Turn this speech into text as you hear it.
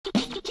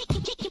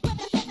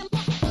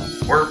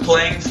We're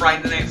playing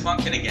Friday Night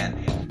Funkin' again.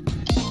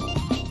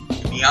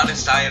 To be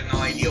honest, I have no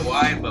idea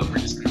why, but we're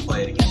just gonna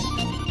play it again.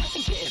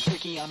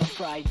 On a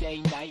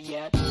Friday night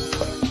yet.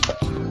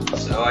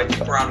 So I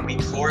think we're on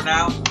week 4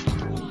 now,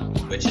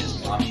 which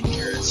is Mommy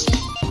Years.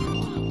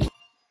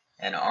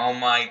 And oh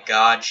my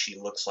god, she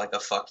looks like a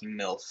fucking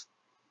MILF.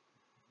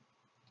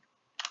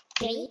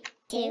 3,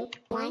 2,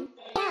 1,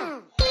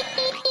 go!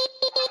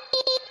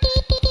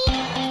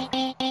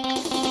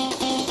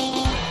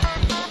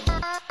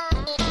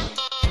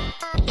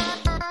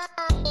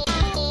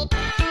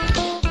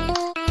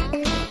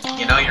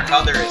 You know, your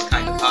mother is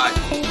kind of hot.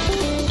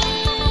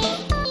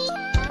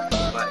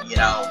 But, you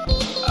know,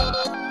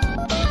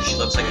 she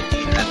looks like a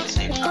demon at the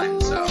same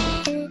time, so...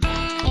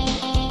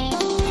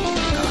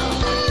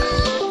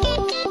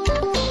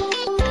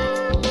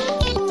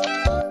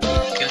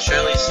 She can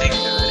surely sing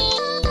good.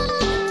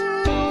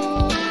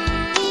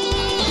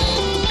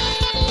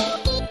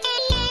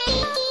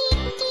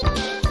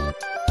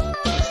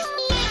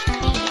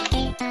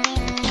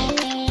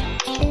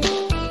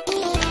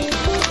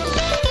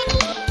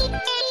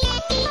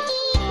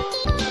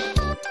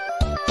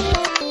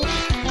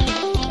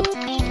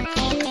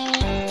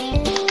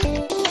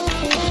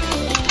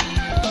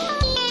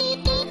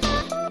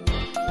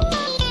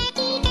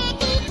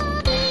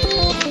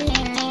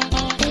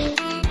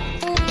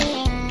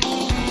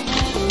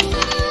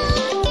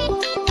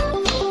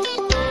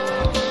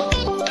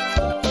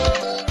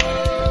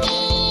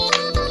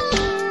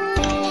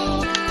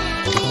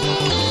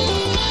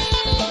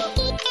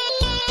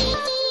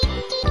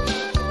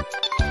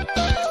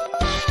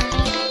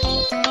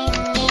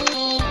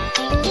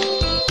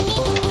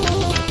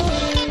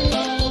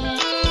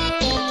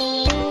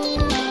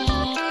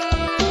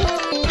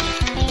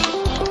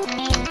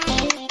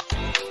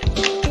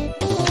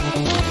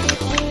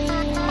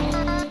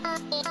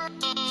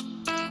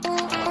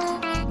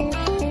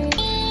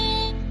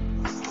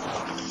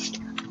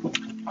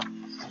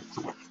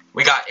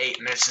 We got 8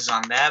 misses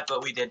on that,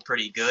 but we did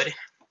pretty good. I'm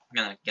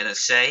gonna gotta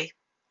say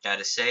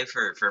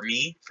for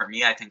me,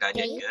 I think I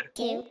did good.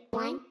 3, 2,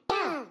 1,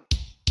 go!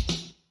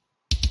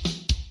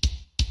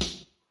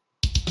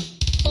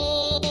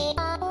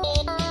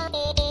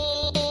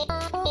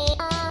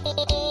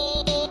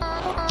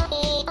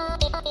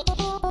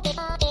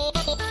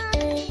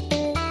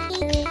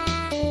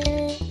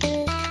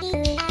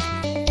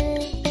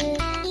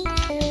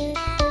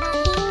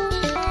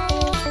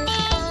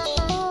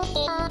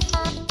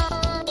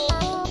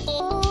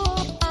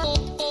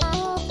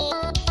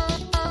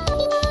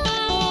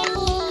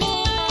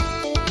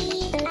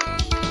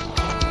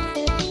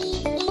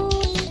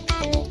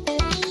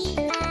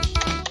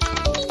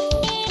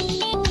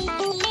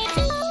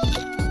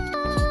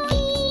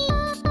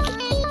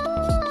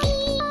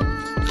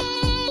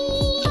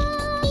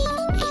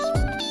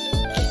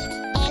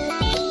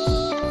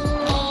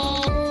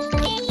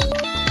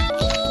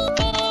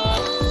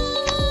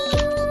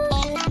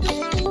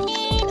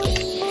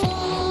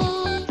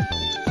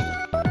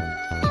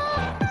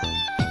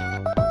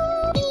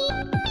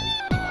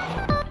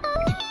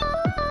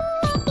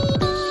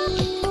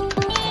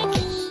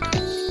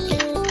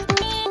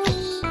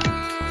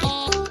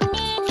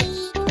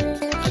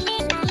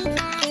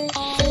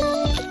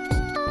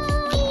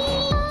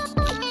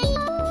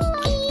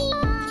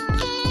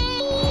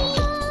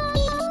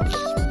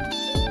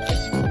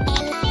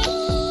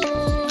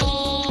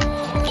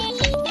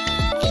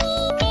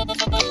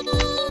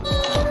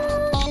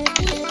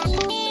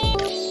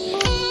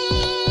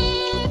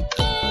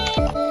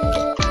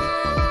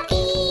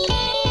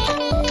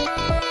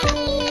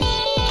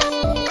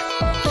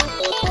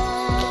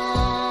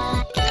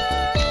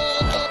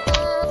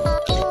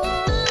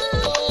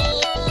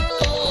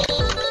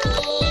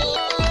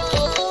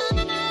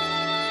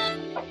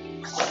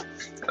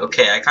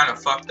 Okay, I kind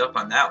of fucked up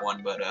on that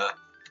one, but,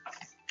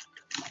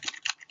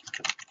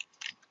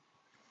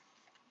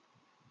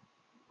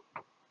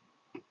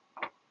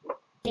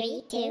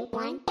 3, 2,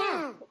 1,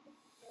 go!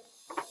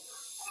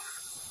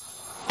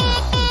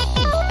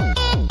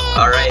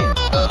 alright,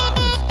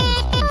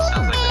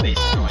 sounds like the bass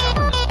is going on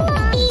with this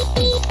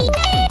one.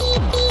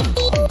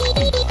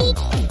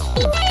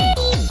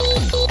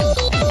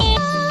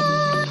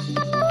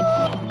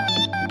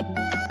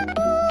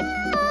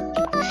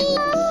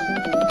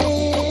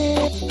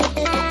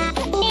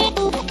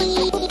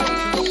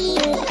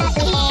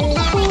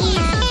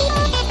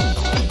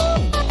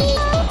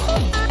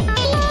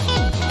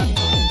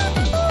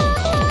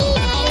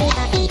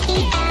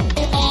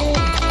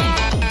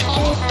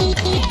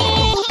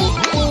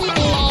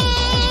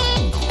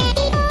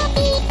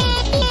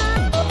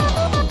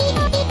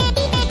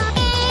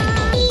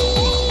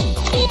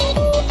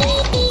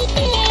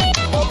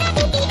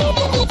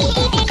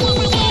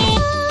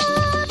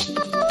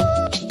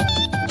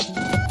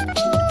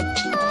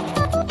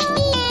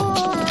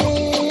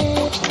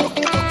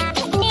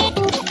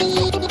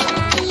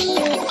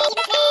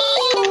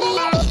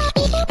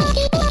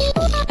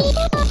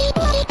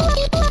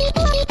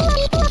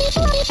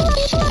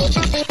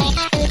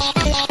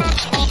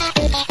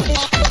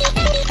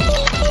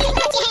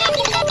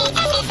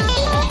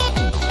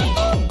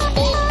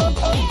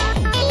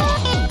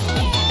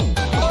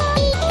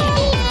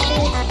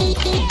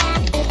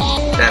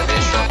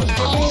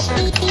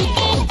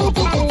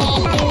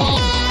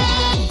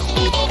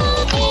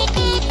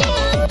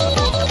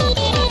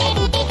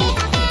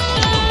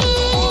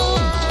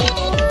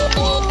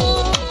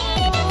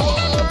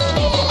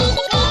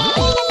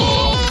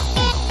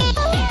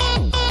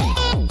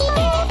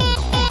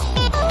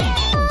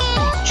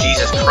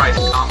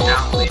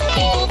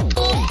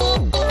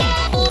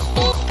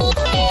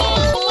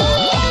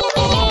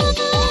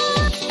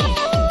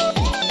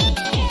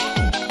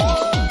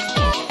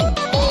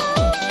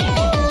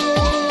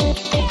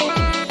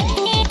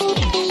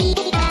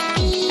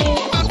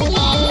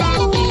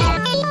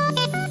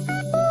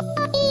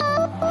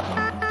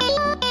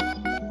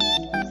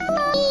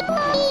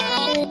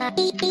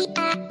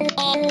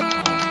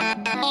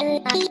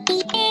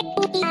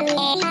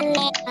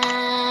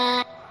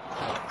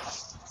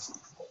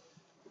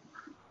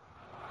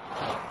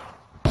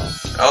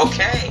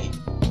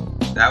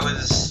 That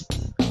was...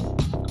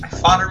 I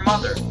fought her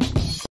mother.